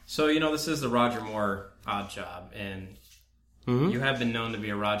So, this is the Roger Moore Oddjob, and you have been known to be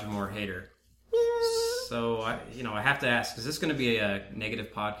a Roger Moore hater. So, I have to ask, is this going to be a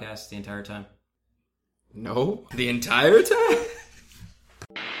negative podcast the entire time? No. The entire time?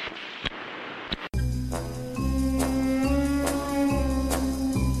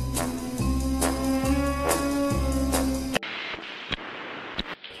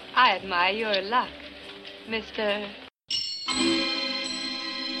 I admire your luck, Mr.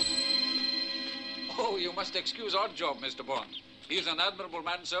 Oh, you must excuse Oddjob, Mr. Bond. He's an admirable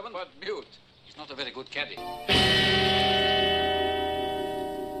manservant, but mute. He's not a very good caddy.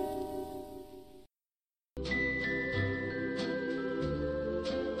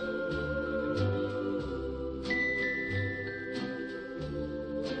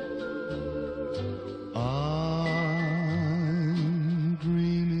 I'm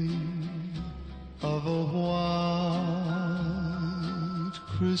dreaming of a white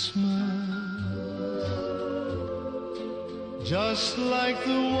Christmas, just like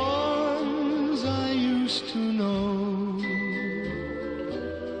the ones I used to know.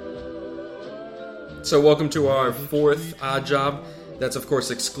 So welcome to our fourth Oddjob. That's, of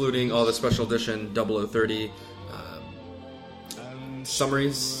course, excluding all the special edition 0030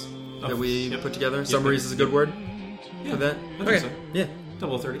 summaries that we put together. Summaries is a good word for that? Okay. So. Yeah.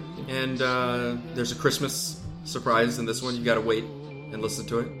 0030. And there's a Christmas surprise in this one. You gotta wait and listen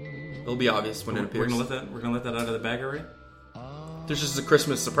to it. It'll be obvious when it appears. We're gonna let that out of the bag already? There's just a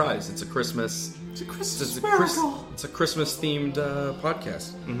Christmas surprise. It's a Christmas miracle. It's a Christmas themed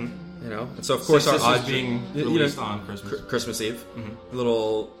podcast. Mm-hmm. And so of course Since our this is being released on Christmas. Christmas Eve. Mm-hmm. A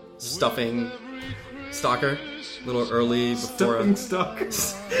little stuffing stalker. A little early before stuffing stalker.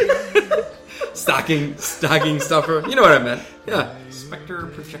 stocking stuffer. You know what I meant? Yeah. Spectre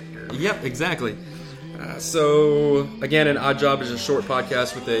projector. Yep, exactly. So again, an Oddjob is a short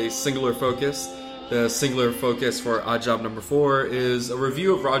podcast with a singular focus. The singular focus for Oddjob number 4 is a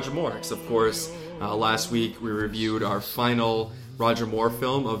review of Roger Moore. Because, of course, last week we reviewed our final Roger Moore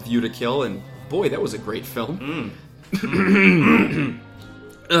film, A View to Kill, and boy, that was a great film. And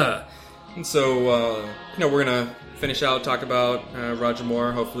so, we're gonna finish out, talk about Roger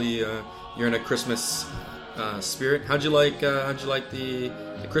Moore. Hopefully, you're in a Christmas spirit. How'd you like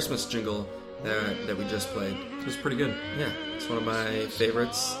the Christmas jingle that we just played? It was pretty good. Yeah, it's one of my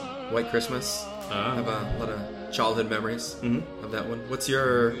favorites. White Christmas. I have a lot of childhood memories of that one. What's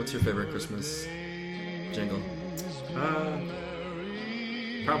your favorite Christmas jingle?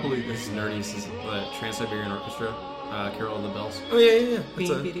 Probably this nerdiest is the Trans-Siberian Orchestra, Carol of the Bells. Oh yeah.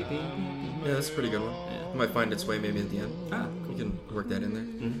 That's a pretty good one. Yeah. It might find its way maybe at the end. Cool. We can work that in there.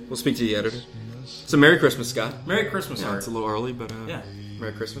 Mm-hmm. We'll speak to the editor. So Merry Christmas, Scott. Merry Christmas, Art. It's a little early, but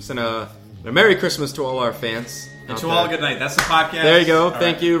Merry Christmas. And a Merry Christmas to all our fans. And to all, good night. That's the podcast. There you go. All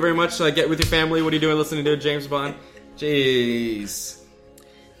Thank you very much. Get with your family. What are you doing listening to James Bond? Jeez.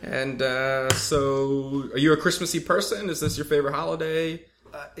 And so, are you a Christmassy person? Is this your favorite holiday?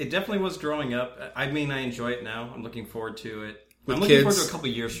 It definitely was growing up. I mean, I enjoy it now. I'm looking forward to it. With I'm looking kids. forward to a couple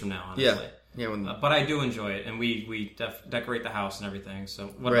years from now, honestly. Yeah. But I do enjoy it, and we decorate the house and everything. So,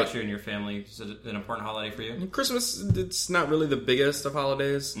 what about you and your family? Is it an important holiday for you? Christmas, it's not really the biggest of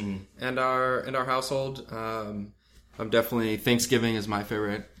holidays, and our household. Definitely Thanksgiving is my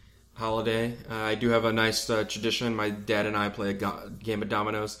favorite holiday. I do have a nice tradition. My dad and I play a game of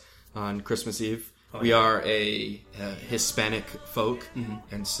dominoes on Christmas Eve. We are a Hispanic folk,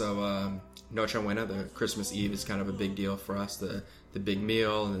 and so Noche Buena, the Christmas Eve, is kind of a big deal for us. The big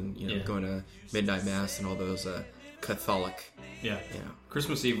meal, and going to midnight mass and all those Catholic. Yeah.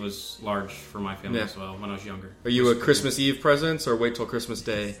 Christmas Eve was large for my family as well when I was younger. Are you a Christmas Eve presents or wait till Christmas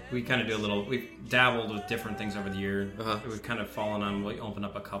Day? We kind of do we've dabbled with different things over the year. We've kind of fallen on, we open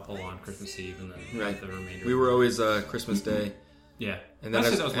up a couple on Christmas Eve and then the remainder. We were always Christmas Day. Yeah. And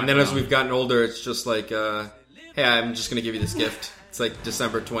then as we've gotten older, it's just like, hey, I'm just going to give you this gift. It's like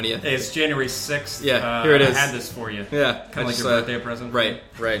December 20th. Hey, it's January 6th. Yeah, here it is. I had this for you. Yeah. Kind of like your birthday present. Right.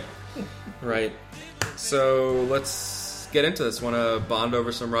 So let's get into this. Want to bond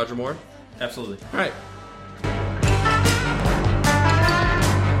over some Roger Moore? Absolutely. All right.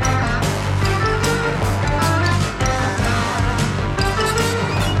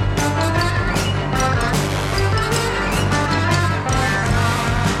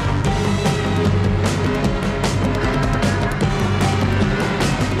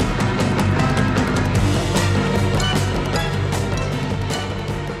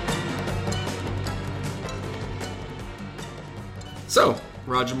 So,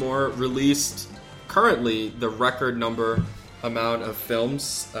 Roger Moore released currently the record amount of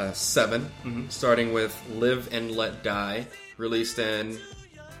films, 7, starting with Live and Let Die, released in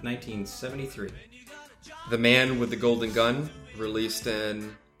 1973. The Man with the Golden Gun, released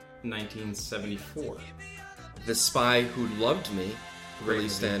in 1974. The Spy Who Loved Me,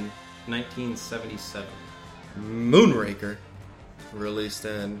 released in 1977. Moonraker, released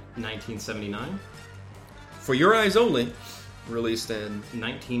in 1979. For Your Eyes Only, released in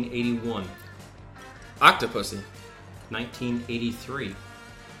 1981. Octopussy. 1983.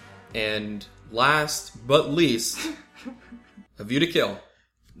 And last but least, A View to Kill.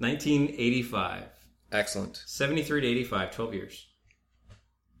 1985. Excellent. 73 to 85, 12 years.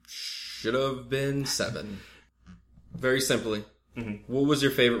 Should have been 7. Very simply, what was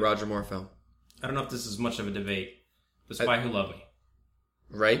your favorite Roger Moore film? I don't know if this is much of a debate. The Spy Who Loved Me.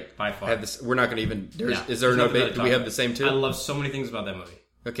 Right? By far. We're not going to even... No, is there no debate? Do we have the same two? I love so many things about that movie.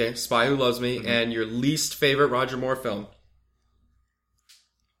 Okay, Spy Who Loves Me, and your least favorite Roger Moore film?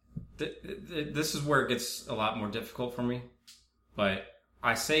 This is where it gets a lot more difficult for me. But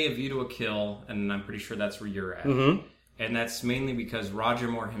I say A View to a Kill, and I'm pretty sure that's where you're at. Mm-hmm. And that's mainly because Roger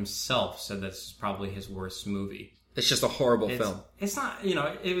Moore himself said this is probably his worst movie. It's just a horrible film. It's not,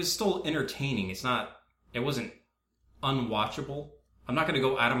 it was still entertaining. It wasn't unwatchable. I'm not going to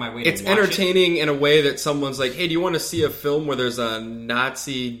go out of my way to watch it. It's entertaining in a way that someone's like, hey, do you want to see a film where there's a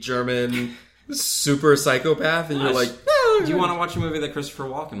Nazi German super psychopath? And you're like, do you want to watch a movie that Christopher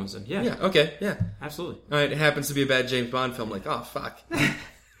Walken was in? Yeah. Yeah, okay, yeah. Absolutely. All right, it happens to be a bad James Bond film. Like, oh, fuck.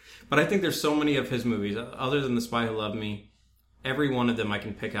 But I think there's so many of his movies, other than The Spy Who Loved Me, every one of them I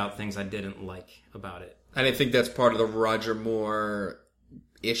can pick out things I didn't like about it. And I think that's part of the Roger Moore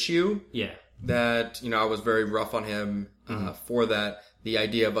issue. Yeah. That, I was very rough on him for that. The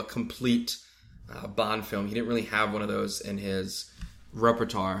idea of a complete Bond film. He didn't really have one of those in his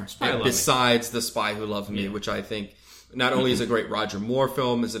repertoire. Besides The Spy Who Loved Me, which I think not only is a great Roger Moore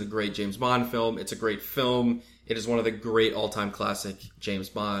film, is it a great James Bond film, it's a great film. It is one of the great all-time classic James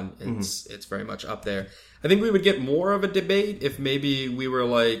Bond. It's very much up there. I think we would get more of a debate if maybe we were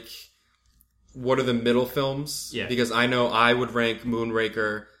like, what are the middle films? Yeah. Because I know I would rank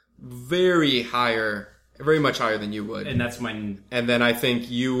Moonraker very much higher than you would. And that's mine. And then I think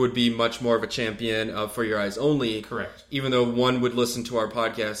you would be much more of a champion of For Your Eyes Only. Correct. Even though one would listen to our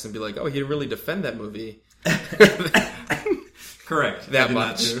podcast and be like, oh, he didn't really defend that movie. Correct. That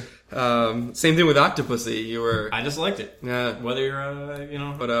much. Same thing with Octopussy. I just liked it. Yeah. Whether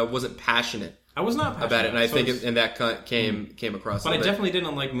you're, But wasn't passionate. I was not passionate about it, and I think that came across. But I definitely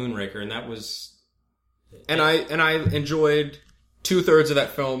didn't like Moonraker, and that was. And I enjoyed 2/3 of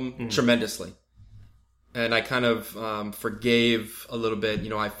that film tremendously, and I kind of forgave a little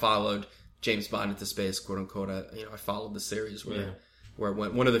bit. I followed James Bond into space, quote unquote. I followed the series where it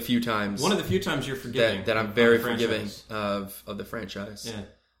went one of the few times. One of the few times you're forgiving that I'm very forgiving of the franchise.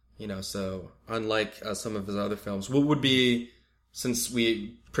 Yeah. So unlike some of his other films, what would be, since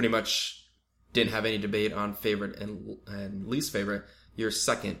we pretty much didn't have any debate on favorite and least favorite, your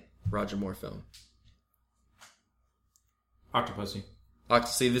second Roger Moore film? Octopussy.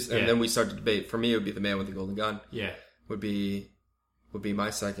 And then we start to debate. For me, it would be The Man with the Golden Gun. Yeah. Would be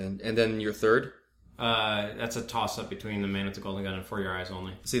my second. And then your third? That's a toss-up between The Man with the Golden Gun and For Your Eyes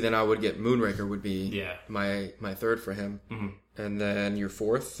Only. See, then I would get Moonraker would be my third for him. Mm-hmm. And then your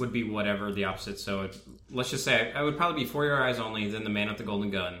fourth? Would be whatever the opposite. So let's just say I would probably be For Your Eyes Only, then The Man with the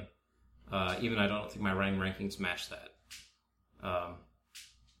Golden Gun. Even I don't think my rankings match that.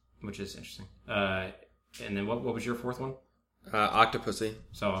 Which is interesting. And then what was your fourth one? Octopussy.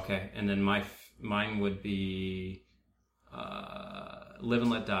 So, okay. And then mine would be Live and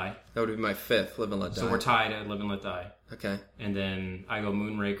Let Die. That would be my fifth, Live and Let Die. So we're tied at Live and Let Die. Okay. And then I go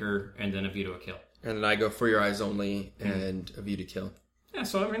Moonraker, and then A View to a Kill. And then I go For Your Eyes Only and A View to Kill. Yeah,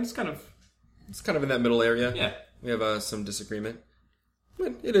 so I mean, it's kind of in that middle area. Yeah. We have some disagreement.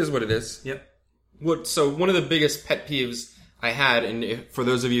 But it is what it is. Yep. So one of the biggest pet peeves I had, and for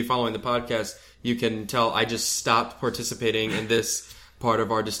those of you following the podcast, you can tell I just stopped participating in this part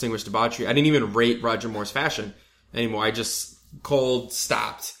of our distinguished debauchery. I didn't even rate Roger Moore's fashion anymore. I just cold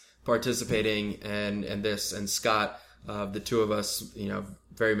stopped participating in this. And Scott, the two of us,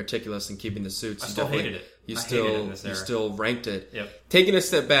 very meticulous in keeping the suits. I still hated it. You era. still ranked it. Yep. Taking a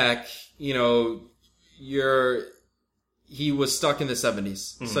step back, he was stuck in the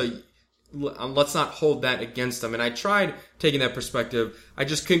 70s. Mm-hmm. So let's not hold that against him. And I tried taking that perspective. I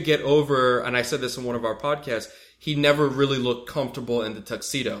just couldn't get over, and I said this in one of our podcasts, he never really looked comfortable in the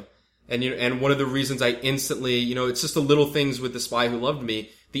tuxedo. And one of the reasons I instantly, it's just the little things with The Spy Who Loved Me.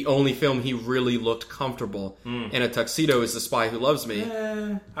 The only film he really looked comfortable in a tuxedo is The Spy Who Loves Me.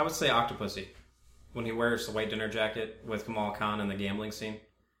 I would say Octopussy. When he wears the white dinner jacket with Kamal Khan in the gambling scene.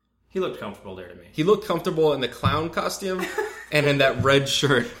 He looked comfortable there to me. He looked comfortable in the clown costume. and in that red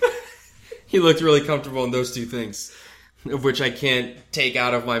shirt. He looked really comfortable in those two things, of which I can't take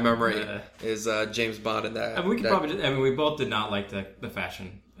out of my memory. Is James Bond in that? I mean, we both did not like the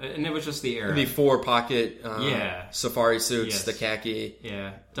fashion, and it was just the era. The 4-pocket safari suits, the khaki,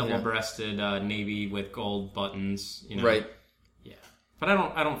 double-breasted navy with gold buttons. Right. Yeah, but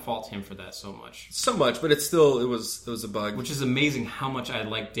I don't fault him for that so much. But it was a bug. Which is amazing how much I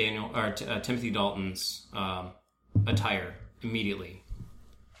like Timothy Dalton's attire immediately.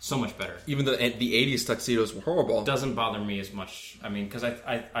 So much better. Even the 80s tuxedos were horrible. It doesn't bother me as much. I mean, because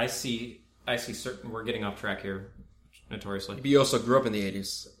I see certain... We're getting off track here, notoriously. But you also grew up in the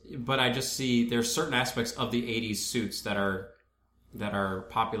 80s. But I just see there's certain aspects of the 80s suits that are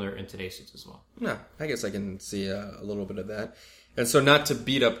popular in today's suits as well. Yeah, I guess I can see a little bit of that. And so not to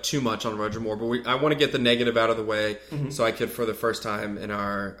beat up too much on Roger Moore, but I want to get the negative out of the way so I could, for the first time in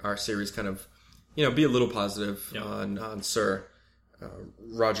our series, kind of, be a little positive on Sir...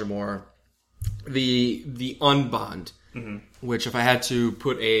 Roger Moore, the unbond, which if I had to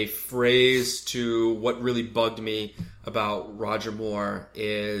put a phrase to what really bugged me about Roger Moore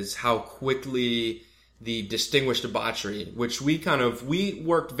is how quickly the distinguished debauchery, which we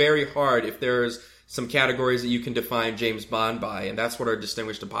worked very hard if there's some categories that you can define James Bond by, and that's what our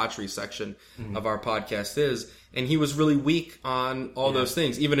distinguished debauchery section of our podcast is. And he was really weak on all those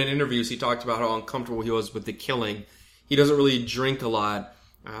things. Even in interviews, he talked about how uncomfortable he was with the killing. He doesn't really drink a lot,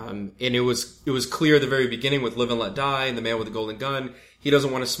 and it was clear at the very beginning with Live and Let Die and The Man with the Golden Gun, he doesn't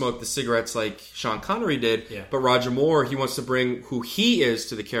want to smoke the cigarettes like Sean Connery did, but Roger Moore, he wants to bring who he is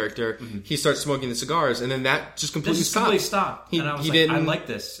to the character. He starts smoking the cigars, and then that just completely stopped. And I was I like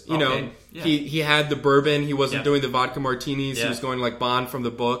this. He had the bourbon, he wasn't doing the vodka martinis, he was going like Bond from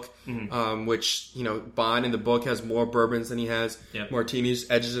the book, which, Bond in the book has more bourbons than he has martinis,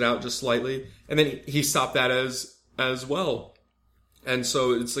 edges it out just slightly, and then he stopped that as well. And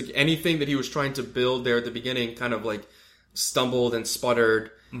so it's like anything that he was trying to build there at the beginning kind of like stumbled and sputtered,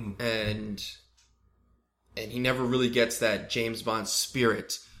 and he never really gets that James Bond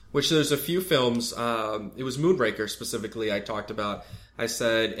spirit, which there's a few films, it was Moonraker specifically I talked about. I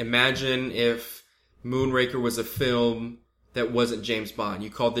said, imagine if Moonraker was a film that wasn't James Bond.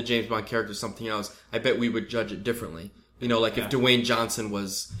 You called the James Bond character something else. I bet we would judge it differently. If Dwayne Johnson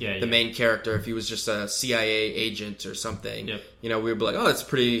was the main character, if he was just a CIA agent or something, we would be like, oh, that's a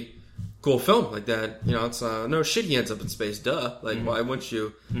pretty cool film like that. It's no shit he ends up in space, duh. Like, why wouldn't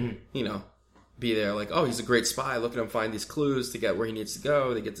you, be there like, oh, he's a great spy. Look at him find these clues to get where he needs to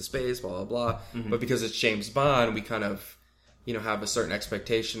go. They get to space, blah, blah, blah. But because it's James Bond, we kind of, have a certain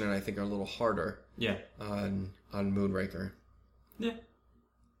expectation and I think are a little harder on Moonraker. Yeah.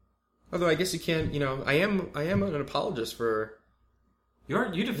 Although I guess you can't, I am an apologist for...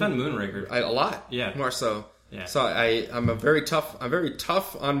 You defend Moonraker. A lot. Yeah. More so. Yeah. So I'm very tough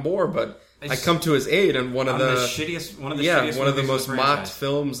on Moore, but I come to his aid in one of the most mocked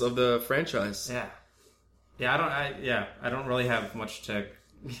films of the franchise. Yeah. Yeah, I don't really have much to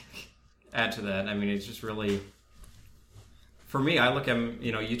add to that. I mean, it's just really... For me, I look at him,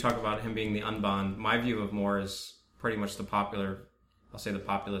 you talk about him being the unbond. My view of Moore is pretty much the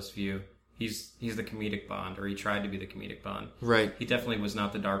populist view. He's the comedic Bond, or he tried to be the comedic Bond. Right. He definitely was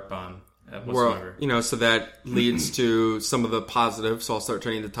not the dark Bond whatsoever. Well, so that leads to some of the positives. So I'll start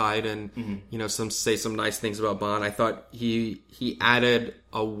turning the tide and, say some nice things about Bond. I thought he added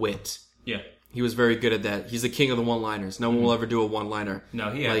a wit. Yeah. He was very good at that. He's the king of the one-liners. No one will ever do a one-liner. No,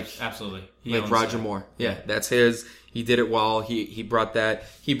 absolutely. He like Roger Moore. Yeah, that's his. He did it well. He brought that.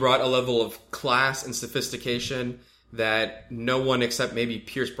 He brought a level of class and sophistication that no one except maybe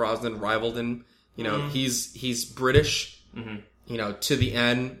Pierce Brosnan rivaled in. He's British. To the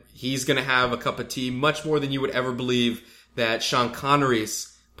end, he's going to have a cup of tea much more than you would ever believe that Sean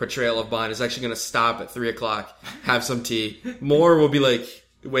Connery's portrayal of Bond is actually going to stop at 3:00, have some tea. Moore will be like,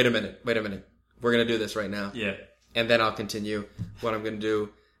 wait a minute. We're going to do this right now. Yeah. And then I'll continue what I'm going to do.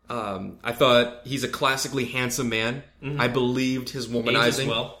 I thought he's a classically handsome man. I believed his womanizing. Ages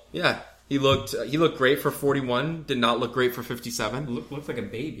well. Yeah. He looked great for 41. Did not look great for 57. Looked like a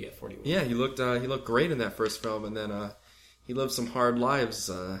baby at 41. Yeah, he looked great in that first film, and then he lived some hard lives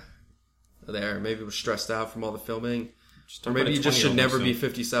there. Maybe was stressed out from all the filming, or maybe he just should never be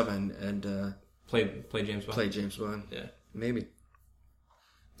 57 and play James Bond. Play James Bond. Yeah, maybe.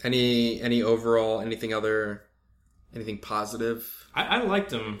 Any overall anything positive? I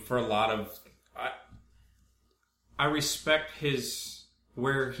liked him for a lot of. I respect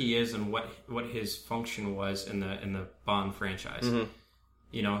where he is and what his function was in the Bond franchise.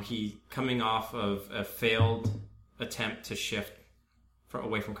 He coming off of a failed attempt to shift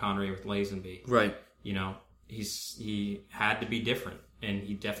away from Connery with Lazenby. Right. he had to be different, and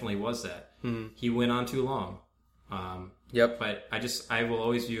he definitely was that. Mm-hmm. He went on too long. Yep. But I will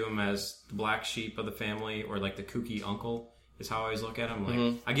always view him as the black sheep of the family, or like the kooky uncle is how I always look at him.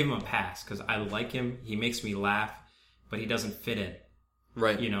 Like I give him a pass because I like him. He makes me laugh, but he doesn't fit in.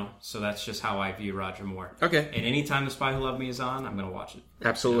 Right. You know, so that's just how I view Roger Moore. Okay. And anytime The Spy Who Loved Me is on, I'm going to watch it.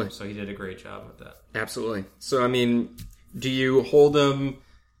 Absolutely. You know, so he did a great job with that. Absolutely. So, I mean, do you hold him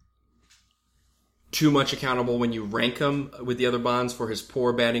too much accountable when you rank him with the other Bonds for his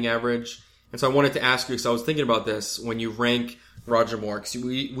poor batting average? And so I wanted to ask you, because I was thinking about this, when you rank Roger Moore, because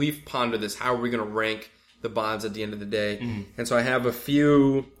we've pondered this, how are we going to rank the Bonds at the end of the day? Mm-hmm. And so I have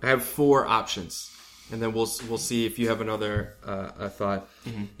 4 options. And then we'll see if you have another thought.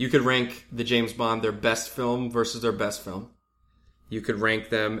 Mm-hmm. You could rank the James Bond their best film versus their best film. You could rank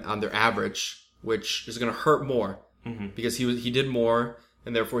them on their average, which is going to hurt more because he did more,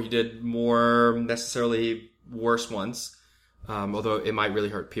 and therefore he did more necessarily worse ones. Although it might really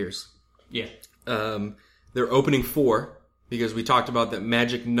hurt Pierce. Yeah. Their opening 4, because we talked about that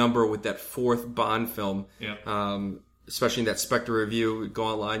magic number with that 4th Bond film. Yeah. Especially in that Spectre review. Go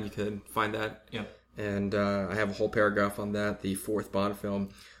online, you could find that. Yeah. And I have a whole paragraph on that, the 4th Bond film.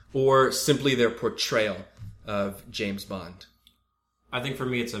 Or simply their portrayal of James Bond. I think for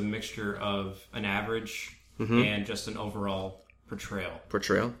me it's a mixture of an average and just an overall portrayal.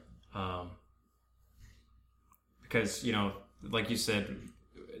 Portrayal? Because, you know, like you said,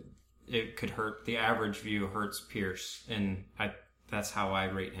 it could hurt. The average view hurts Pierce. And that's how I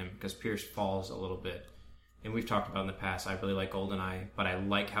rate him, because Pierce falls a little bit. And we've talked about in the past, I really like GoldenEye, but I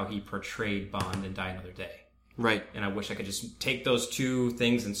like how he portrayed Bond in Die Another Day. Right. And I wish I could just take those two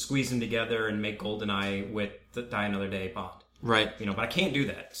things and squeeze them together and make GoldenEye with the Die Another Day Bond. Right. You know, but I can't do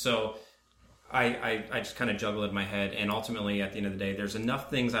that. So I just kind of juggle it in my head. And ultimately, at the end of the day, there's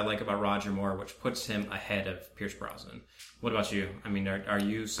enough things I like about Roger Moore, which puts him ahead of Pierce Brosnan. What about you? I mean, are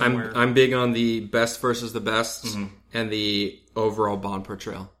you somewhere? I'm big on the best versus the best and the overall Bond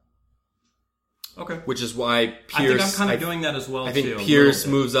portrayal. Okay. Which is why Pierce... I think I'm kind of doing that as well, I think too, Pierce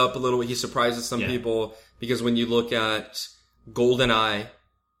moves up a little. He surprises some people, because when you look at GoldenEye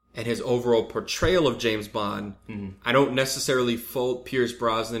and his overall portrayal of James Bond, I don't necessarily fault Pierce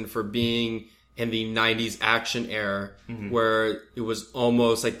Brosnan for being in the 90s action era, where it was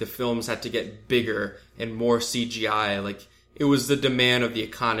almost like the films had to get bigger and more CGI. Like, it was the demand of the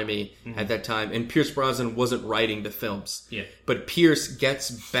economy at that time. And Pierce Brosnan wasn't writing the films. Yeah. But Pierce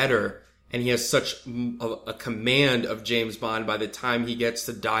gets better, and he has such a command of James Bond by the time he gets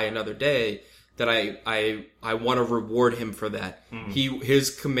to Die Another Day that I want to reward him for that.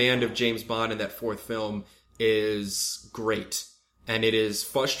 His command of James Bond in that 4th film is great. And it is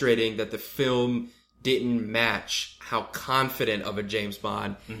frustrating that the film didn't match how confident of a James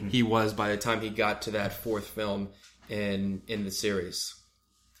Bond he was by the time he got to that 4th film in the series.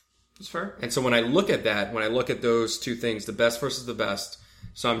 That's fair. And so when I look at that, when I look at those two things, the best versus the best,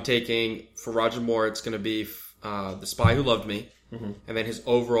 so I'm taking, for Roger Moore, it's going to be The Spy Who Loved Me, and then his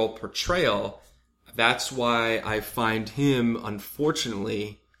overall portrayal. That's why I find him,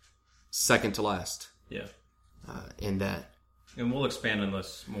 unfortunately, second to last. Yeah. In that. And we'll expand on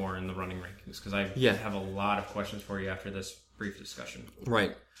this more in the running rankings, because I have a lot of questions for you after this brief discussion.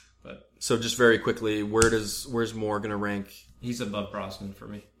 Right. But so just very quickly, where's Moore going to rank? He's above Brosnan for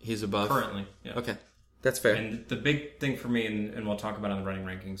me. He's above? Currently, yeah. Okay. That's fair. And the big thing for me, and we'll talk about it on the running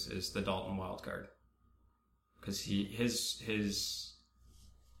rankings, is the Dalton wildcard. Because his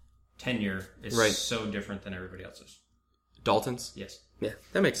tenure is so different than everybody else's. Dalton's? Yes. Yeah,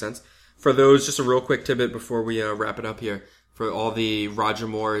 that makes sense. For those, just a real quick tidbit before we wrap it up here. For all the Roger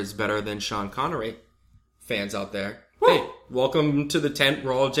Moore is better than Sean Connery fans out there. Woo! Hey, welcome to the tent.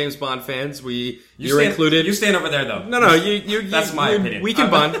 We're all James Bond fans. You're included. You stand over there, though. No, you. That's my opinion. We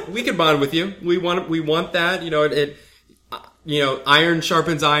can bond. We can bond with you. We want that. You know, iron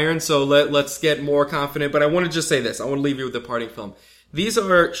sharpens iron. So let's get more confident. But I want to just say this. I want to leave you with the parting film. These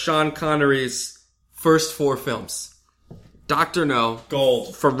are Sean Connery's first 4 films: Dr. No,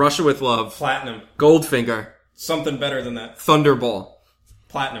 Gold, From Russia with Love, Platinum, Goldfinger, something better than that, Thunderball,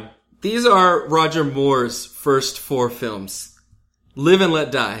 Platinum. These These are Roger Moore's first 4 films: Live and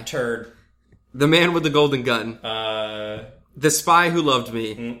Let Die, Turd, The Man with the Golden Gun, The Spy Who Loved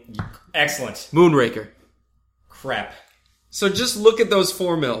Me, excellent, Moonraker. Crap. So just look at those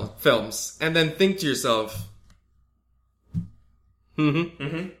 4 films and then think to yourself,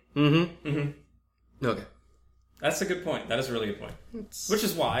 okay. That's a good point. That is a really good point. Which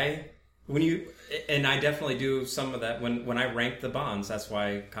is why and I definitely do some of that when I rank the Bonds. That's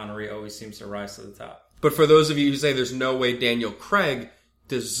why Connery always seems to rise to the top. But for those of you who say there's no way Daniel Craig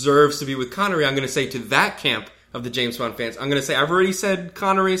deserves to be with Connery, I'm going to say to that camp of the James Bond fans, I'm going to say, I've already said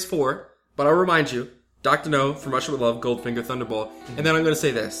Connery's 4, but I'll remind you, Dr. No, From Russia With Love, Goldfinger, Thunderball, and then I'm going to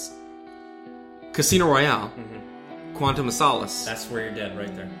say this. Casino Royale, Quantum of Solace. That's where you're dead,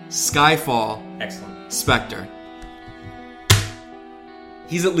 right there. Skyfall. Excellent. Spectre.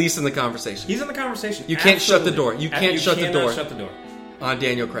 He's at least in the conversation. He's in the conversation. You can't shut the Absolutely. door. You can't shut the door. shut the door. On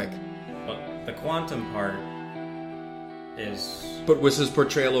Daniel Craig. But the Quantum part is... But was his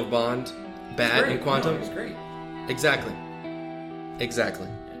portrayal of Bond bad in Quantum? No, it was great. Exactly. Exactly.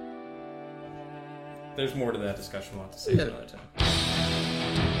 There's more to that discussion we'll have to save another time.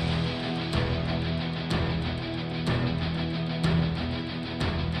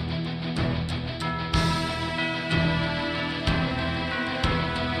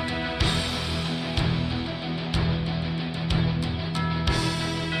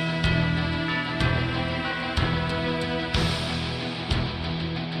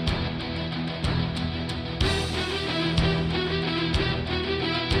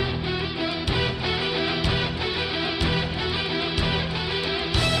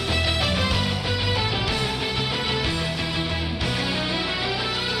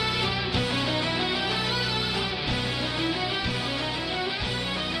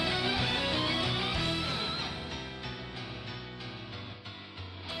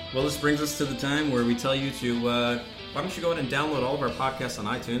 Well, this brings us to the time where we tell you to, why don't you go ahead and download all of our podcasts on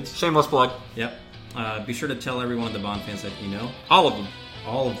iTunes. Shameless plug. Yep. Be sure to tell every one of the Bond fans that you know. All of them.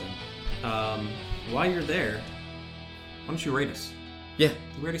 All of them. While you're there, why don't you rate us? Yeah. Did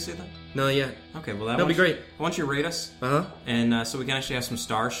we already say that? No, yet. Okay, well, That'll be great. I want you to rate us. Uh-huh. And so we can actually have some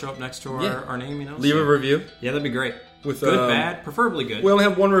stars show up next to our name, you know? Leave a review. Yeah, that'd be great. With good, bad, preferably good. We only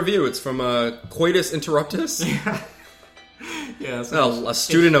have one review. It's from Coitus Interruptus. Yeah, a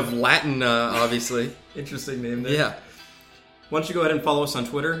student of Latin, obviously. Interesting name there. Yeah. Why don't you go ahead and follow us on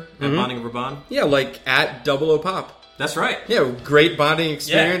Twitter at Bonding Over Bond? Yeah, like at 00 Pop. That's right. Yeah, great bonding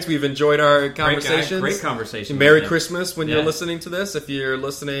experience. Yeah. We've enjoyed our conversations. Great conversation. Merry Christmas when you're listening to this. If you're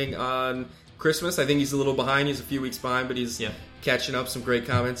listening on Christmas, I think he's a little behind. He's a few weeks behind, but he's catching up. Some great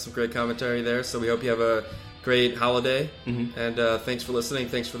comments, some great commentary there. So we hope you have a great holiday. Mm-hmm. And thanks for listening.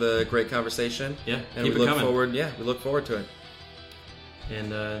 Thanks for the great conversation. Yeah, and we look forward. Yeah, we look forward to it.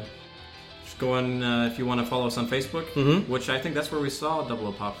 And just go on if you want to follow us on Facebook, which I think that's where we saw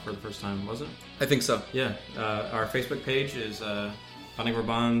 00 Pop for the first time, wasn't it? I think so. Yeah. Our Facebook page is Bonding Over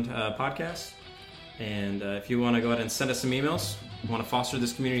Bond Podcast. And if you want to go ahead and send us some emails, you want to foster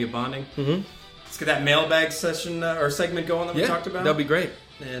this community of bonding, let's get that mailbag session or segment going that we talked about. That'd be great.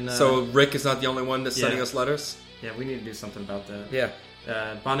 And so Rick is not the only one that's sending us letters? Yeah, we need to do something about that. Yeah.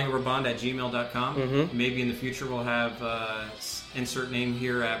 bondingoverbond@gmail.com. Maybe in the future we'll have insert name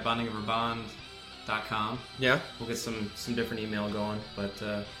here at bondingoverbond.com. Yeah. We'll get some different email going. But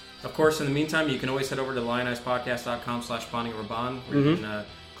of course, in the meantime, you can always head over to lionizepodcast.com/bondingoverbond where you can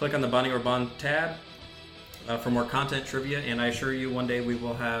click on the Bonding Over Bond tab for more content, trivia, and I assure you one day we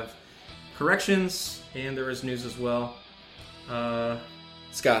will have corrections and there is news as well.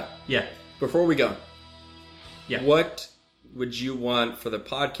 Scott. Yeah. Before we go. Yeah. What would you want for the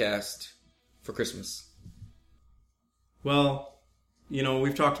podcast for Christmas? Well, you know,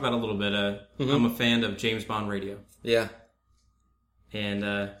 we've talked about it a little bit. I'm a fan of James Bond radio. Yeah.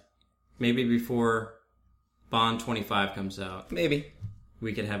 And maybe before Bond 25 comes out. Maybe.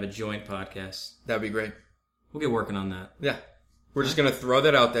 We could have a joint podcast. That'd be great. We'll get working on that. Yeah. We're just going to throw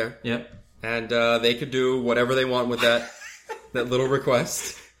that out there. Yep. And they could do whatever they want with that that little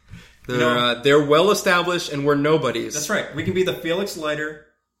request. They're well established and we're nobodies. That's right. We can be the Felix Leiter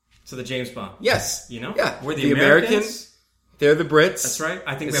to the James Bond. Yes. You know? Yeah. We're the Americans. They're the Brits. That's right.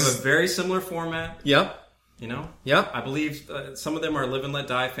 I think we have a very similar format. Yep. You know? Yep. I believe some of them are Live and Let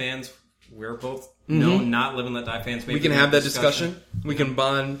Die fans. We're both not Live and Let Die fans. Maybe we can have that discussion. We can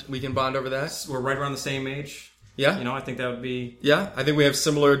bond. We can bond over that. We're right around the same age. Yeah. You know, I think that would be... Yeah. I think we have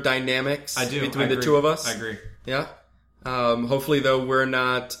similar dynamics between the two of us. I agree. Yeah. Hopefully, though, we're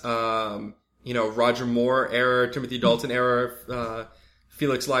not, Roger Moore era, Timothy Dalton era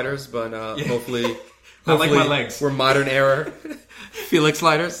Felix Leiters, but hopefully... I like my legs. We're modern era Felix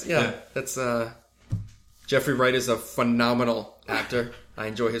Leiters. Yeah. That's Jeffrey Wright is a phenomenal actor. I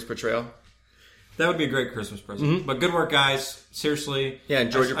enjoy his portrayal. That would be a great Christmas present. But good work, guys. Seriously. Yeah,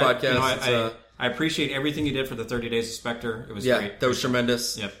 enjoyed your podcast. I appreciate everything you did for the 30 Days of Spectre. It was great. That was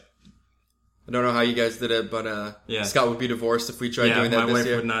tremendous. Yep. I don't know how you guys did it, but Scott would be divorced if we tried doing that this year.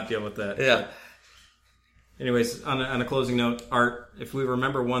 my wife would not deal with that. Yeah. But anyways, on a closing note, Art, if we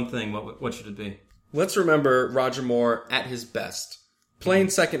remember one thing, what should it be? Let's remember Roger Moore at his best. Playing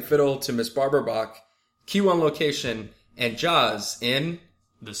second fiddle to Miss Barbara Bach, Q on location, and Jaws in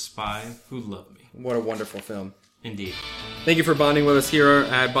The Spy Who Loved Me. What a wonderful film. Indeed. Thank you for bonding with us here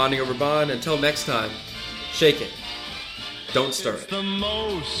at Bonding Over Bond. Until next time, shake it. Don't stir It's it. the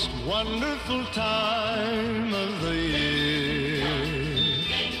most wonderful time of the year,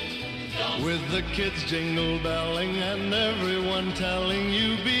 with the kids jingle belling and everyone telling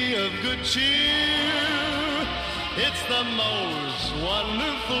you be of good cheer. It's the most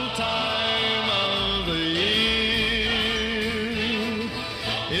wonderful time of the year.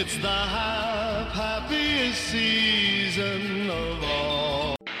 It's the happiest season of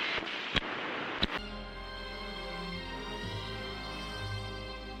all.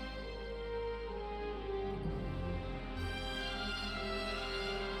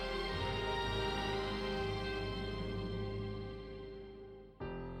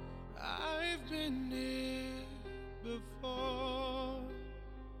 I've been here before,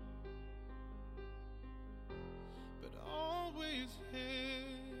 but always hit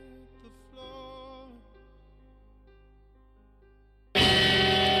the floor.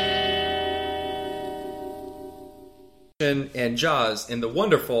 And Jaws in the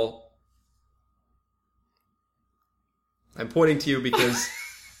wonderful... I'm pointing to you because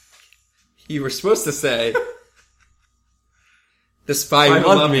you were supposed to say... The Spy Who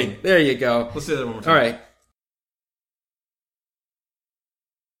Loved Me. There you go. Let's do that one more time. All right.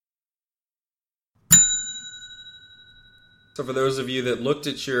 So for those of you that looked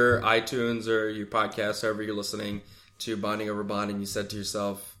at your iTunes or your podcast, however you're listening to Bonding Over Bond, and you said to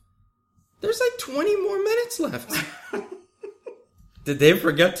yourself, there's like 20 more minutes left. Did they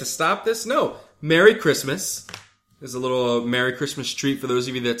forget to stop this? No. Merry Christmas. There's a little Merry Christmas treat for those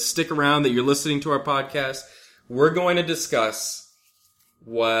of you that stick around, that you're listening to our podcast. We're going to discuss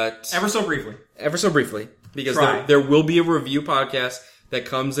what... Ever so briefly. Because there will be a review podcast that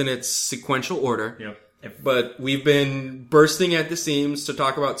comes in its sequential order. Yep. But we've been bursting at the seams to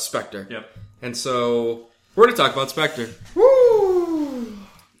talk about Spectre. Yep. And so we're going to talk about Spectre. Woo!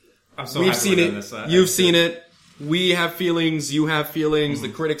 I'm so We've happy seen we're it. doing this. You've seen it. We have feelings. You have feelings. The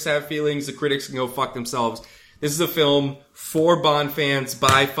critics have feelings. The critics can go fuck themselves. This is a film for Bond fans,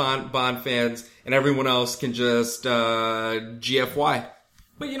 by Bond fans, and everyone else can just GFY.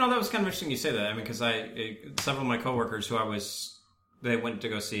 But that was kind of interesting you say that. I mean, because several of my coworkers they went to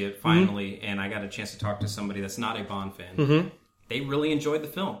go see it finally, and I got a chance to talk to somebody that's not a Bond fan. Mm-hmm. They really enjoyed the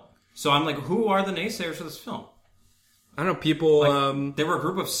film. So I'm like, who are the naysayers for this film? I don't know, people... there were a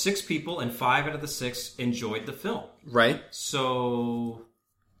group of 6 people, and 5 out of the 6 enjoyed the film. Right. So...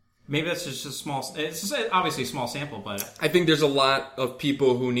 maybe that's just a small... it's obviously a small sample, but... I think there's a lot of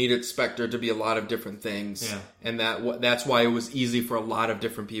people who needed Spectre to be a lot of different things. Yeah. And that's why it was easy for a lot of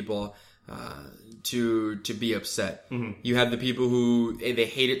different people to be upset. Mm-hmm. You had the people who... they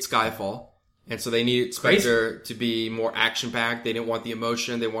hated Skyfall. And so they needed Spectre to be more action-packed. They didn't want the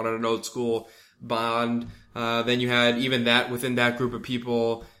emotion. They wanted an old-school Bond. Then you had even that within that group of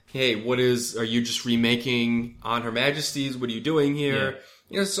people. Hey, are you just remaking On Her Majesty's? What are you doing here?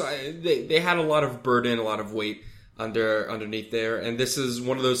 Yeah. So they had a lot of burden, a lot of weight underneath there. And this is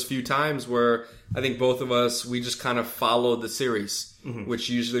one of those few times where I think both of us, we just kind of followed the series, which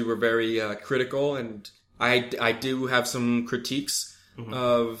usually we're very critical. And I do have some critiques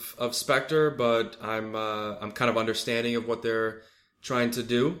of Spectre, but I'm kind of understanding of what they're trying to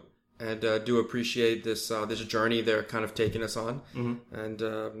do. And do appreciate this journey they're kind of taking us on. Mm-hmm.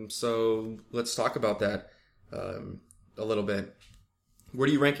 And so let's talk about that a little bit. Where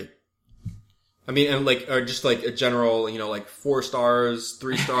do you rank it? I mean, and or just like a general, 4 stars,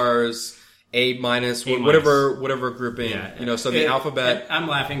 3 stars, A-, whatever grouping. Yeah. So the alphabet. I'm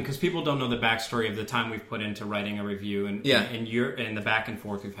laughing because people don't know the backstory of the time we've put into writing a review and the back and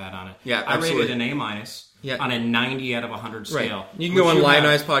forth we've had on it. Yeah, I absolutely. rated an A- on a 90 out of 100 scale. Right. You can go on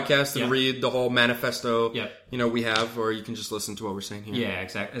Lionized Podcast and read the whole manifesto. We have, or you can just listen to what we're saying here. Yeah,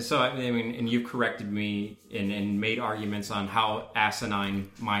 exactly. So I mean, and you've corrected me and made arguments on how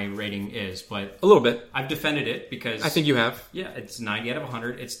asinine my rating is, but a little bit. I've defended it because I think you have. Yeah, it's 90 out of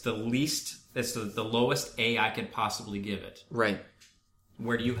 100. It's the least. It's the lowest A I could possibly give it. Right.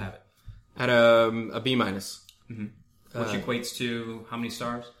 Where do you have it? At a B-. Mm-hmm. Which equates to how many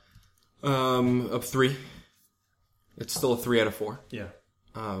stars? Of 3. It's still a 3 out of 4. Yeah.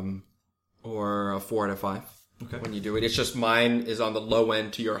 Or a 4 out of 5. Okay. When you do it. It's just mine is on the low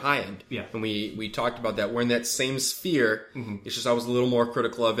end to your high end. Yeah. And we talked about that. We're in that same sphere. Mm-hmm. It's just I was a little more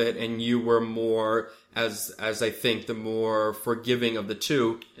critical of it, and you were more, as I think, the more forgiving of the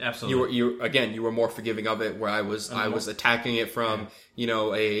two. Absolutely. You were more forgiving of it, where I was attacking it from,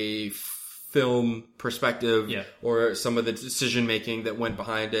 a film perspective or some of the decision making that went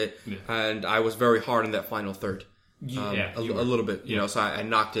behind it. Yeah. And I was very hard on that final third. a little bit, you know, so I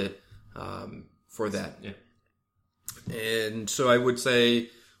knocked it for that. Yeah. And so I would say,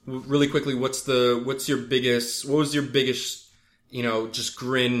 really quickly, what was your biggest, you know, just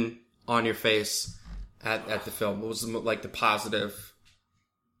grin on your face at the film? What was like the positive?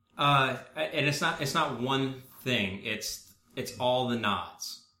 And it's not one thing. It's all the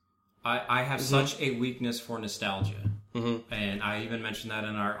nods. I have such a weakness for nostalgia, and I even mentioned that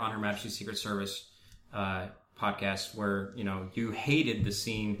in our On Her Majesty's Secret Service podcast, where you know you hated the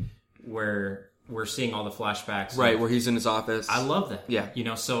scene where we're seeing all the flashbacks, right? Where he's in his office. I love that. Yeah, you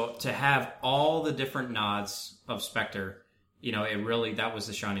know, so to have all the different nods of Spectre, you know, that was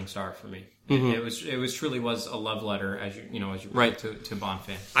the shining star for me. It was truly was a love letter, as you right to Bond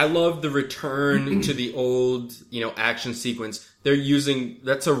fans. I love the return to the old, you know, action sequence.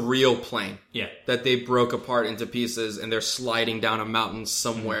 That's a real plane. Yeah. That they broke apart into pieces and they're sliding down a mountain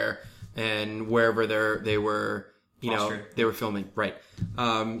somewhere and wherever they were, you know, they were filming. Right.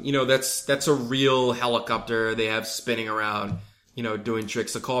 You know, that's a real helicopter they have spinning around, you know, doing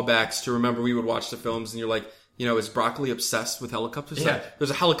tricks. The callbacks to remember we would watch the films and you're like, you know, is Broccoli obsessed with helicopters? Yeah.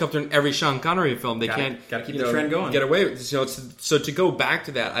 There's a helicopter in every Sean Connery film. They can't keep the trend going. Get away with it. You know, so to go back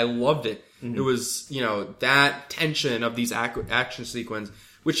to that, I loved it. It was, you know, that tension of these action sequence,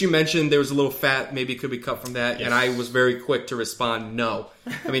 which you mentioned there was a little fat, maybe could be cut from that, and I was very quick to respond, no.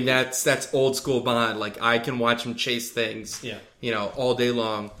 I mean, that's old school Bond. Like, I can watch him chase things, you know, all day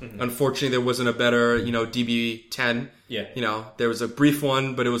long. Unfortunately, there wasn't a better, you know, DB-10. Yeah. You know, there was a brief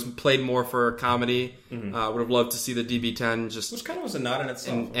one, but it was played more for comedy. Would have loved to see the DB-10 just... Which kind of was a nod in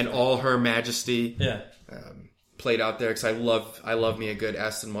itself. And all her majesty. Yeah. Played out there, because I love me a good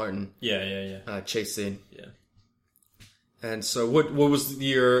Aston Martin. Chase scene. Yeah. And so, what was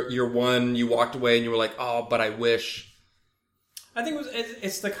your one? You walked away and you were like, "Oh, but I wish." I think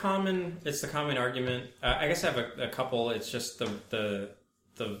it's the common argument. I guess I have a couple. It's just the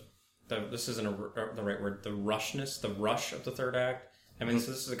this isn't the right word. The rush of the third act. I mean, this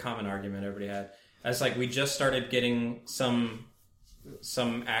is a common argument everybody had. It's like we just started getting some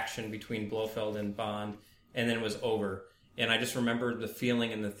action between Blofeld and Bond, and then it was over. And I just remember the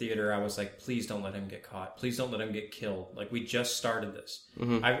feeling in the theater. I was like, please don't let him get caught. Please don't let him get killed. Like, we just started this.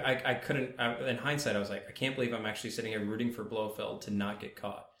 I couldn't... in hindsight, I was like, I can't believe I'm actually sitting here rooting for Blofeld to not get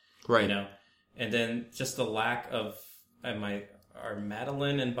caught. Right. You know? And then just the lack of... Are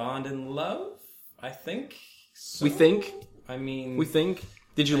Madeline and Bond in love? I think so. We think? I mean... We think?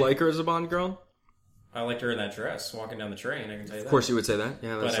 Did you like her as a Bond girl? I liked her in that dress, walking down the train, I can tell you that. Of course you would say that.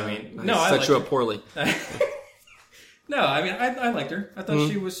 Yeah, that's, but I mean... I no, I set you liked up poorly. No, I mean, I liked her. I thought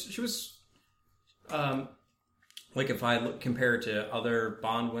she was, like if I compare her to other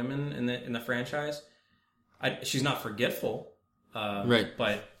Bond women in the franchise, she's not forgetful, right?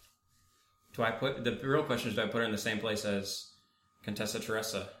 But the real question is, do I put her in the same place as Contessa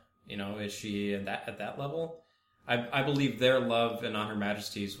Teresa? You know, is she at that level? I believe their love and On Her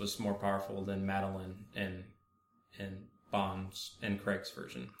Majesty's was more powerful than Madeline and Bond's and Craig's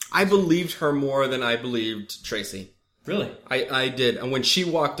version. I believed her more than I believed Tracy. Really? I did. And when she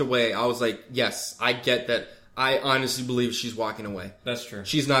walked away, I was like, yes, I get that. I honestly believe she's walking away. That's true.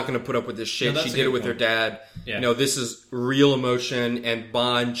 She's not going to put up with this shit. No, she did it with her dad. Yeah. You know, this is real emotion, and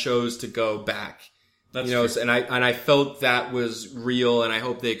Bond chose to go back. That's you know, true. and I felt that was real, and I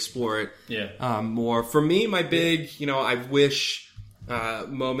hope they explore it more. For me, my big, you know, I wish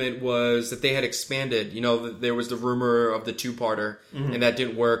moment was that they had expanded. You know, there was the rumor of the two-parter, and that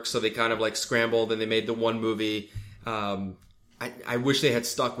didn't work, so they kind of like scrambled, and they made the one movie. I wish they had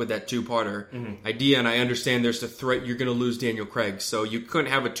stuck with that two-parter idea, and I understand there's the threat you're going to lose Daniel Craig, so you couldn't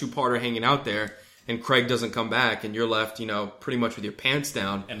have a two-parter hanging out there, and Craig doesn't come back, and you're left, you know, pretty much with your pants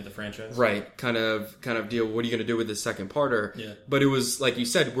down. End of the franchise. Right, kind of deal. What are you going to do with the second parter? Yeah. But it was, like you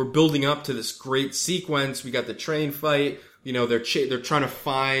said, we're building up to this great sequence. We got the train fight. You know, they're trying to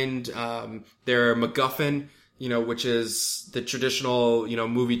find their MacGuffin, you know, which is the traditional, you know,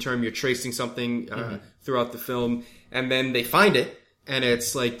 movie term. You're tracing something throughout the film, and then they find it, and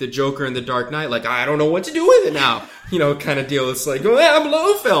it's like the Joker in the Dark Knight, like, I don't know what to do with it now, you know, kind of deal. It's like, oh, I'm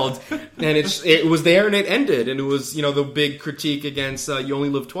Blofeld, and it was there and it ended, and it was, you know, the big critique against You Only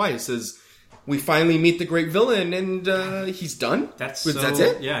Live Twice is we finally meet the great villain, and he's done. That's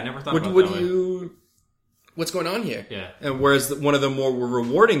it. Yeah, I never thought about that. What's going on here? Yeah. And whereas one of the more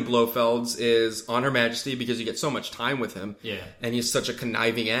rewarding Blofelds is On Her Majesty, because you get so much time with him. Yeah. And he's such a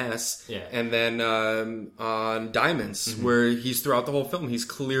conniving ass. Yeah. And then on Diamonds, where he's throughout the whole film, he's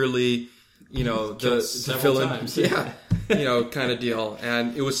clearly, you know, the villain. Times. Yeah. You know, kind of deal.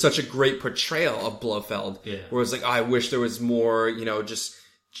 And it was such a great portrayal of Blofeld. Yeah. Where it was like, oh, I wish there was more, you know, just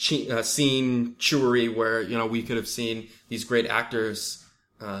scene chewery where, we could have seen these great actors,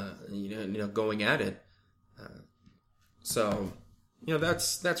 going at it. So,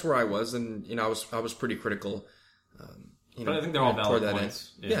 that's where I was, and I was pretty critical. But I think they're all valid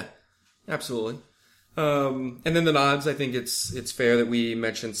points. Yeah, absolutely. And then the nods, I think it's fair that we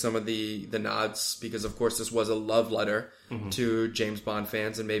mentioned some of the nods because, of course, this was a love letter to James Bond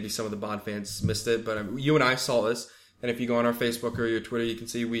fans, and maybe some of the Bond fans missed it. But you and I saw this, and if you go on our Facebook or your Twitter, you can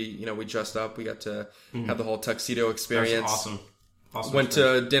see we dressed up. We got to have the whole tuxedo experience. That's awesome. Went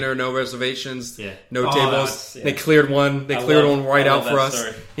to dinner, no reservations, no Oh, tables. yeah. They cleared one. They cleared one right out for us.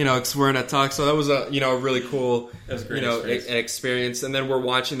 Story. Because we're in a tux. So that was a really cool, That was a great experience. And then we're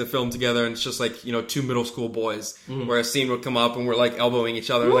watching the film together, and it's just like two middle school boys, where a scene would come up, and we're like elbowing each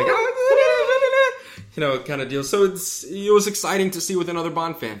other, like kind of deal. So it was exciting to see with another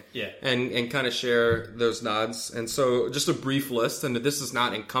Bond fan, and kind of share those nods. And so just a brief list, and this is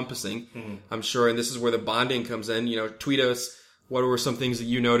not encompassing, I'm sure, and this is where the bonding comes in. Tweet us. What were some things that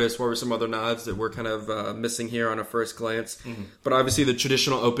you noticed? What were some other nods that we're kind of missing here on a first glance? But obviously the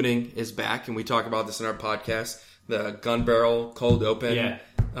traditional opening is back, and we talk about this in our podcast. The gun barrel cold open. Yeah,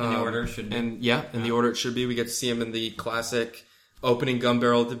 in the order it should be. And in the order it should be. We get to see him in the classic opening gun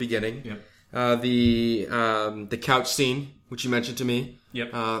barrel at the beginning. Yep. The couch scene, which you mentioned to me.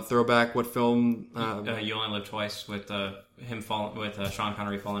 Yep. Throwback. What film? You Only Live Twice with him falling with Sean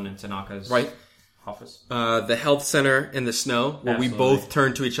Connery falling in Tanaka's office. The health center in the snow, where we both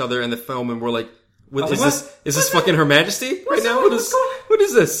turn to each other in the film, and we're like, "Is this fucking Her Majesty right now? What is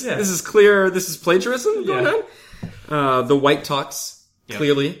this? Yeah. This is clear. This is plagiarism going on." The white tux,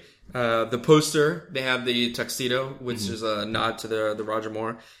 clearly. The poster, they have the tuxedo, which is a nod to the Roger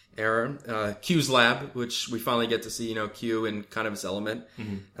Moore era. Q's lab, which we finally get to see, Q in kind of his element.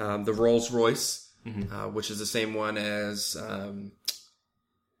 The Rolls Royce, which is the same one as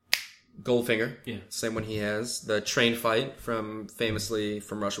Goldfinger, same one he has. The train fight famously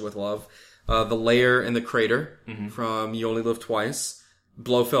from Russia with Love. The lair in the crater from You Only Live Twice.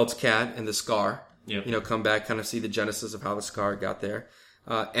 Blofeld's cat and the scar. Come back, kind of see the genesis of how the scar got there.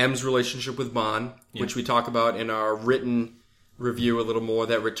 M's relationship with Bond, which we talk about in our written review a little more.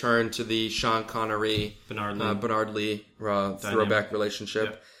 That return to the Sean Connery, Bernard Lee throwback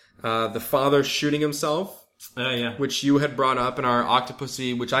relationship. The father shooting himself. Which you had brought up in our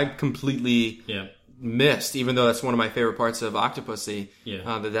Octopussy, which I completely missed, even though that's one of my favorite parts of Octopussy.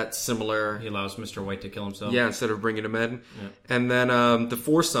 That's similar. He allows Mr. White to kill himself. Instead of bringing him in. And then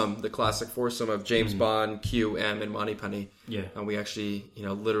the classic foursome of James Bond, Q, M, and Moneypenny. And we actually,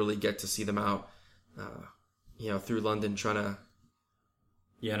 literally get to see them out, through London trying to.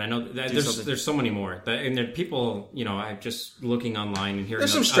 Yeah, and I know that there's so many more. And there are people, I'm just looking online and hearing.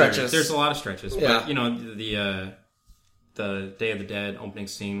 There's some stretches. There's a lot of stretches. But, the Day of the Dead opening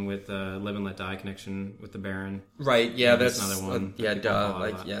scene with Live and Let Die connection with the Baron. Right, yeah, that's another one. Yeah.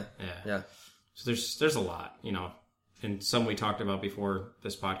 So there's a lot, And some we talked about before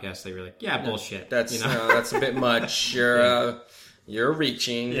this podcast, they were like, bullshit. That's that's a bit much. You're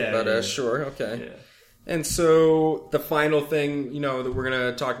reaching, but sure, okay. Yeah. And so the final thing, that we're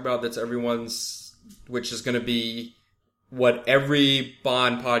going to talk about that's everyone's, which is going to be what every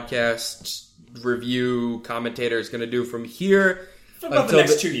Bond podcast review commentator is going to do from here until the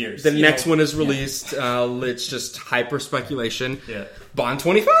next 2 years. The next one is released. It's just hyper speculation. Bond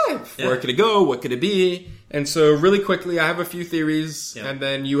 25. Where could it go? What could it be? And so really quickly, I have a few theories, and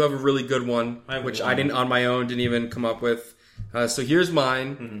then you have a really good one, which I didn't on my own, didn't even come up with. So here's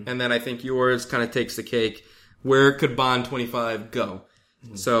mine, and then I think yours kind of takes the cake. Where could Bond 25 go?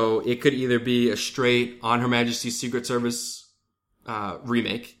 So it could either be a straight On Her Majesty's Secret Service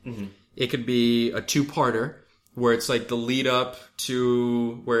remake. It could be a two-parter where it's like the lead up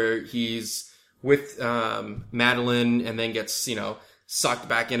to where he's with Madeline and then gets, sucked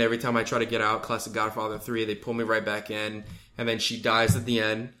back in every time I try to get out. Classic Godfather 3, they pull me right back in. And then she dies at the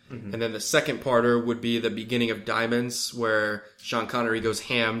end. And then the second parter would be the beginning of Diamonds, where Sean Connery goes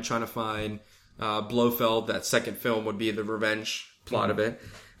ham trying to find Blofeld. That second film would be the revenge plot of it.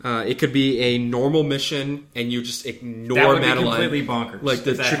 It could be a normal mission, and you just ignore Madeline. That would be completely bonkers. Like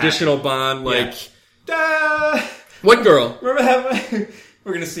the traditional Bond, what girl? Remember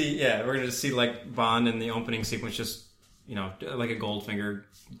we're gonna see like Bond in the opening sequence, just like a Goldfinger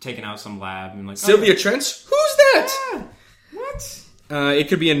taking out some lab and like Sylvia Trench. Who's that? Yeah. What? It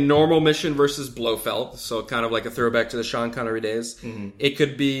could be a normal mission versus Blofeld, so kind of like a throwback to the Sean Connery days. It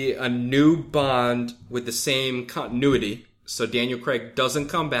could be a new Bond with the same continuity, so Daniel Craig doesn't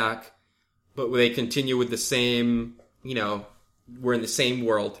come back, but they continue with the same, we're in the same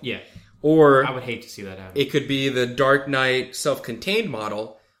world. Yeah. Or I would hate to see that happen. It could be the Dark Knight self-contained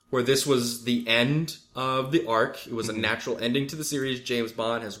model, where this was the end of the arc. It was a natural ending to the series. James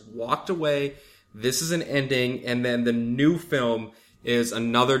Bond has walked away. This is an ending, and then the new film is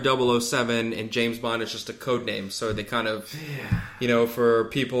another 007, and James Bond is just a code name. So they kind of, for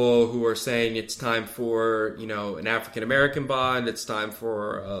people who are saying it's time for, an African-American Bond, it's time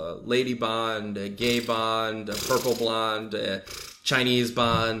for a lady Bond, a gay Bond, a purple blonde, a Chinese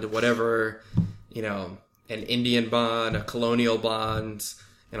Bond, whatever, an Indian Bond, a colonial Bond,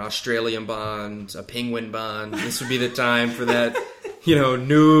 an Australian Bond, a penguin Bond. This would be the time for that,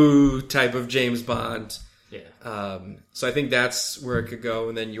 new type of James Bond. Yeah. So I think that's where it could go.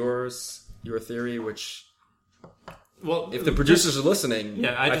 And then your theory, which, well, if the producers are listening,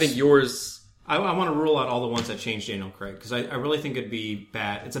 I think yours. I want to rule out all the ones that changed Daniel Craig, because I really think it'd be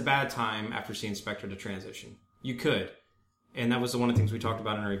bad. It's a bad time after seeing Spectre to transition. You could. And that was one of the things we talked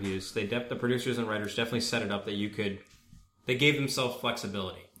about in our reviews. The producers and writers definitely set it up that you could. They gave themselves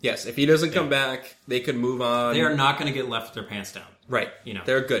flexibility. Yes, if he doesn't come back, they could move on. They are not going to get left with their pants down. Right.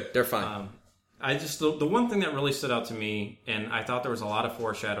 They're good. They're fine. The one thing that really stood out to me, and I thought there was a lot of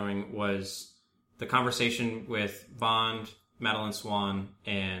foreshadowing, was the conversation with Bond, Madeline Swan,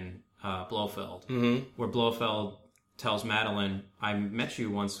 and Blofeld, where Blofeld tells Madeline, "I met you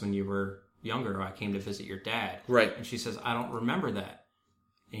once when you were younger. I came to visit your dad." Right. And she says, "I don't remember that."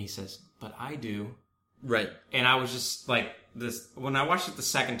 And he says, "But I do." Right. And I was just like, this when I watched it the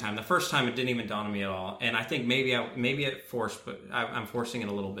second time. The first time it didn't even dawn on me at all, and I think maybe it forced, but I'm forcing it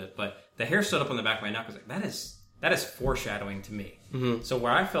a little bit. But the hair stood up on the back of my neck. I was like, that is foreshadowing to me. Mm-hmm. So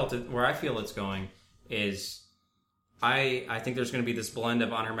where I feel it's going is, I think there's going to be this blend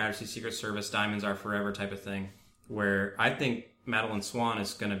of On Her Majesty's Secret Service, Diamonds Are Forever type of thing, where I think Madeline Swan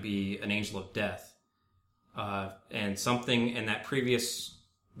is going to be an angel of death, and something in that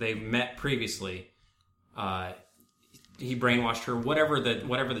they met previously. He brainwashed her. Whatever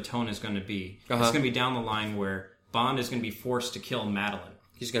the tone is going to be, it's going to be down the line where Bond is going to be forced to kill Madeline.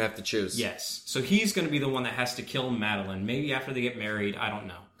 He's going to have to choose. Yes, so he's going to be the one that has to kill Madeline. Maybe after they get married, I don't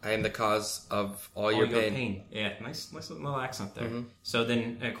know. I am the cause of all your pain. Yeah, nice little accent there. Mm-hmm. So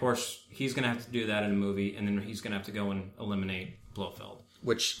then, of course, he's going to have to do that in a movie, and then he's going to have to go and eliminate Blofeld.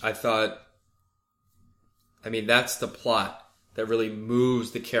 Which I thought, that's the plot that really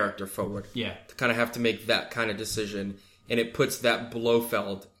moves the character forward. Yeah. To kind of have to make that kind of decision, and it puts that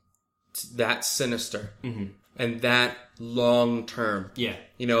Blofeld that sinister. Mm-hmm. And that long term,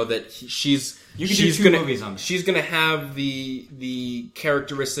 that she's two movies on that. She's gonna have the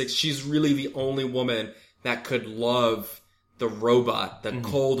characteristics. She's really the only woman that could love the robot, the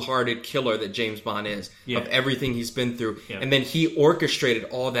cold-hearted killer that James Bond is, of everything he's been through. Yeah. And then he orchestrated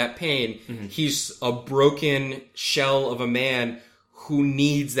all that pain. Mm-hmm. He's a broken shell of a man who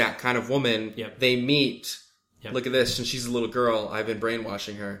needs that kind of woman. Yep. They meet. Yep. Look at this, since she's a little girl, I've been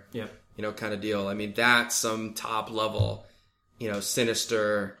brainwashing her. Yep. Kind of deal. That's some top level,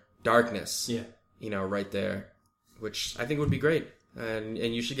 sinister darkness. Yeah. Right there, which I think would be great, and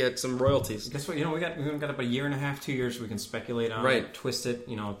you should get some royalties. Guess what? We got about a year and a half, 2 years we can speculate on, right? Twist it,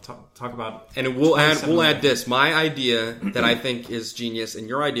 talk about. And we'll add this. My idea that I think is genius, and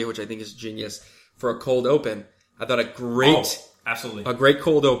your idea, which I think is genius, for a cold open. I thought a great. Absolutely. A great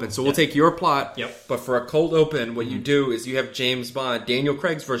cold open. So we'll take your plot, but for a cold open, what you do is you have James Bond, Daniel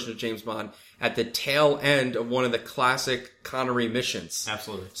Craig's version of James Bond, at the tail end of one of the classic Connery missions.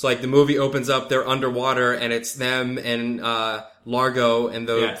 Absolutely. So like the movie opens up, they're underwater, and it's them and Largo and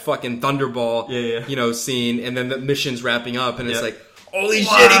the fucking Thunderball, scene, and then the mission's wrapping up, and it's like, holy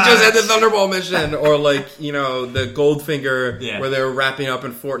shit, he just had the Thunderball mission! Or like, the Goldfinger, where they're wrapping up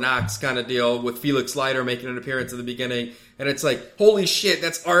in Fort Knox kind of deal, with Felix Leiter making an appearance at the beginning. And it's like, holy shit,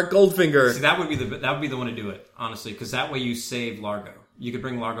 that's Art Goldfinger. See, that would be the one to do it, honestly, because that way you save Largo. You could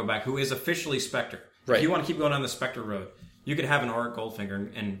bring Largo back, who is officially Spectre. Right. If you want to keep going on the Spectre road, you could have an Art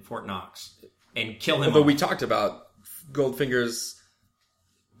Goldfinger in Fort Knox and kill him. Although we talked about Goldfinger's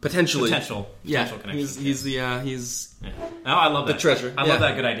potential connection. He's No, I love that. The treasure. I love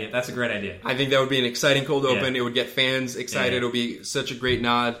that. Good idea. That's a great idea. I think that would be an exciting cold open. It would get fans excited. It would be such a great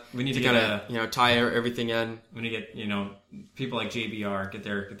nod. We need to kind of tie everything in. We need to get people like JBR get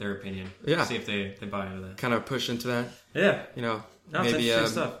their opinion. Yeah. See if they buy into that. Kind of push into that. Yeah. Maybe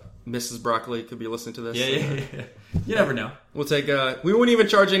stuff. Mrs. Broccoli could be listening to this. Yeah. You never know. We'll take. We wouldn't even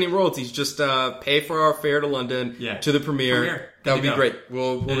charge any royalties. Just pay for our fare to London to the premiere. That would be great.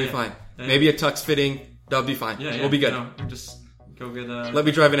 We'll be fine. Yeah. Maybe a tux fitting. That'll be fine. We'll be good. Just go get. Let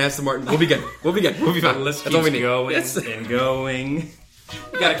me drive an Aston Martin. We'll be good. We'll be fine. Let's keep going and going.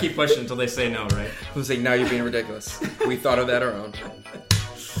 You gotta keep pushing until they say no, right? We'll say, now you're being ridiculous. We thought of that our own.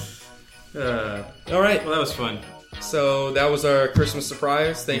 All right. Well, that was fun. So that was our Christmas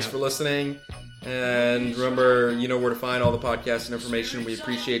surprise. Thanks for listening. And remember, you know where to find all the podcasts and information. We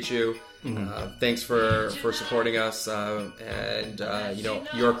appreciate you. Thanks for supporting us. Your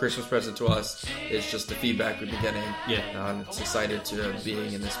Christmas present to us is just the feedback we've been getting. It's excited to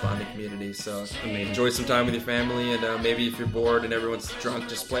being in this bonding community. So enjoy some time with your family, and maybe if you're bored and everyone's drunk,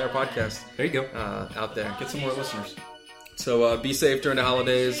 just play our podcast. There you go. Out there. Get some more listeners. So be safe during the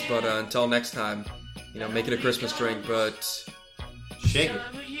holidays, but until next time, make it a Christmas drink, but shake it.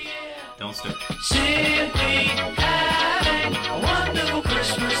 Don't stir. Simply having a wonderful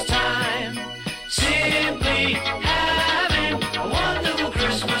Christmas time. Simply having a wonderful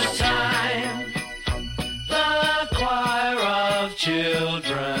Christmas time. The choir of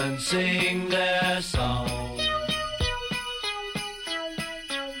children sing